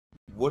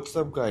What's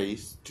up,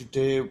 guys?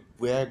 Today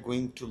we are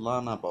going to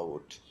learn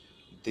about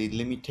the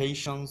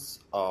limitations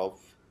of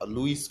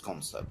Lewis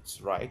concepts,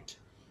 right?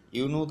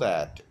 You know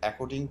that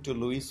according to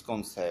Lewis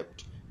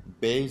concept,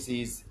 base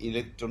is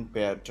electron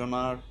pair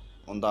donor,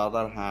 on the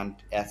other hand,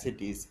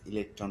 acid is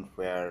electron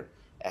pair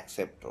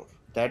acceptor.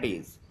 That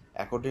is,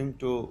 according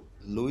to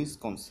Lewis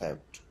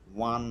concept,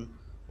 one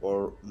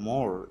or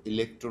more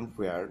electron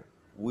pair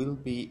will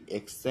be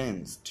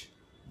exchanged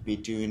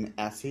between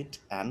acid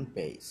and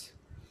base,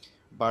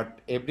 but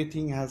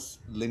everything has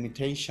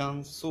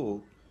limitations,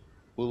 so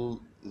we'll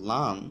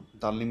learn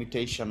the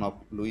limitation of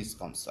Lewis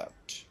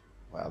concept.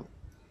 Well,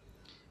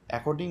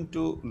 according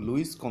to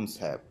Lewis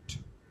concept,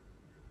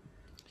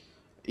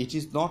 it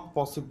is not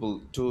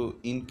possible to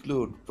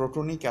include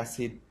protonic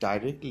acid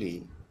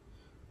directly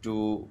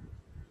to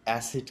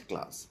acid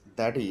class,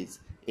 that is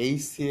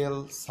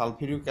HCl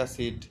sulfuric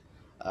acid.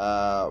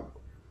 uh,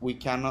 we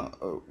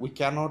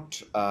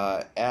cannot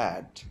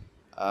add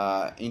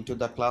into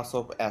the class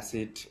of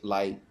acid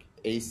like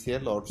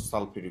HCl or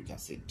sulfuric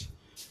acid.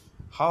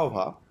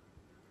 However,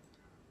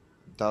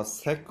 the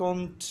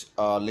second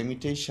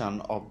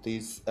limitation of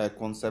this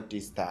concept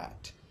is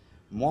that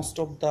most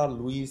of the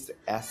Lewis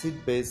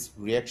acid base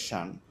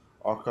reaction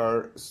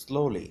occur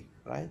slowly,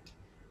 right?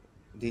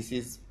 This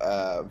is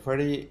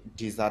very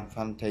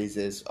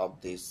disadvantages uh,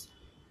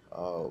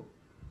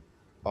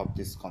 of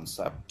this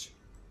concept.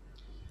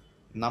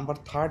 Number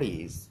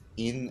 30 is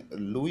in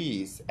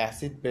Lewis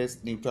acid base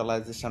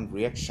neutralization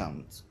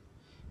reactions,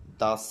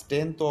 the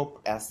strength of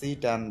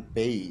acid and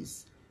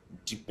base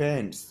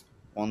depends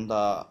on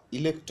the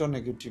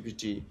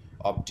electronegativity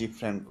of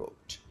different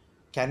groups.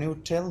 Can you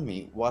tell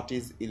me what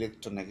is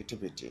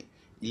electronegativity?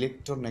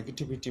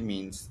 Electronegativity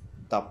means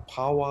the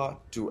power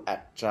to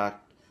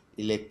attract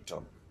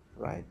electron,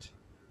 right?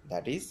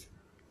 That is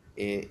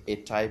a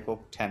type of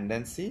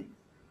tendency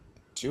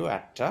to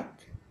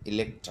attract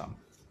electron.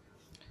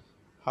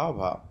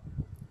 However,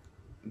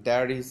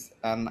 there is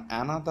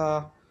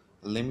another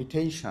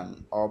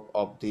limitation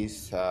of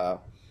this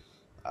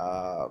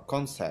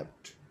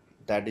concept,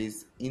 that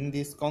is in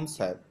this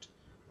concept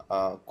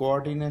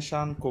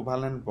coordination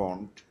covalent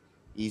bond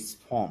is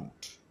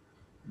formed,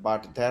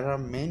 but there are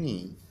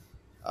many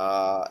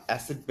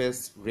acid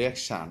base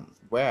reaction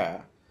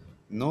where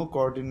no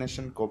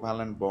coordination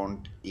covalent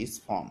bond is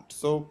formed,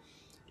 so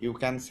you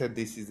can say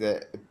this is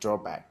a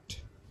drawback.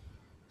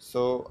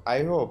 So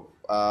I hope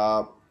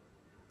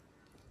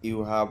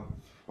you have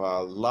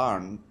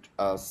learned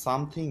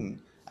something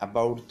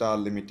about the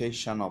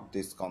limitation of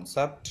this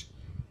concept.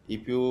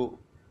 If you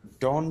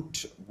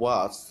don't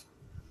watch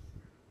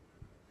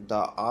the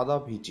other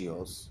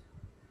videos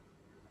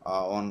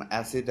on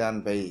acid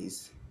and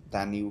base,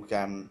 then you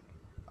can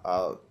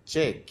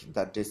check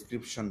the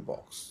description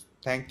box.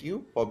 Thank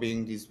you for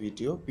being this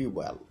video. Be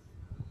well.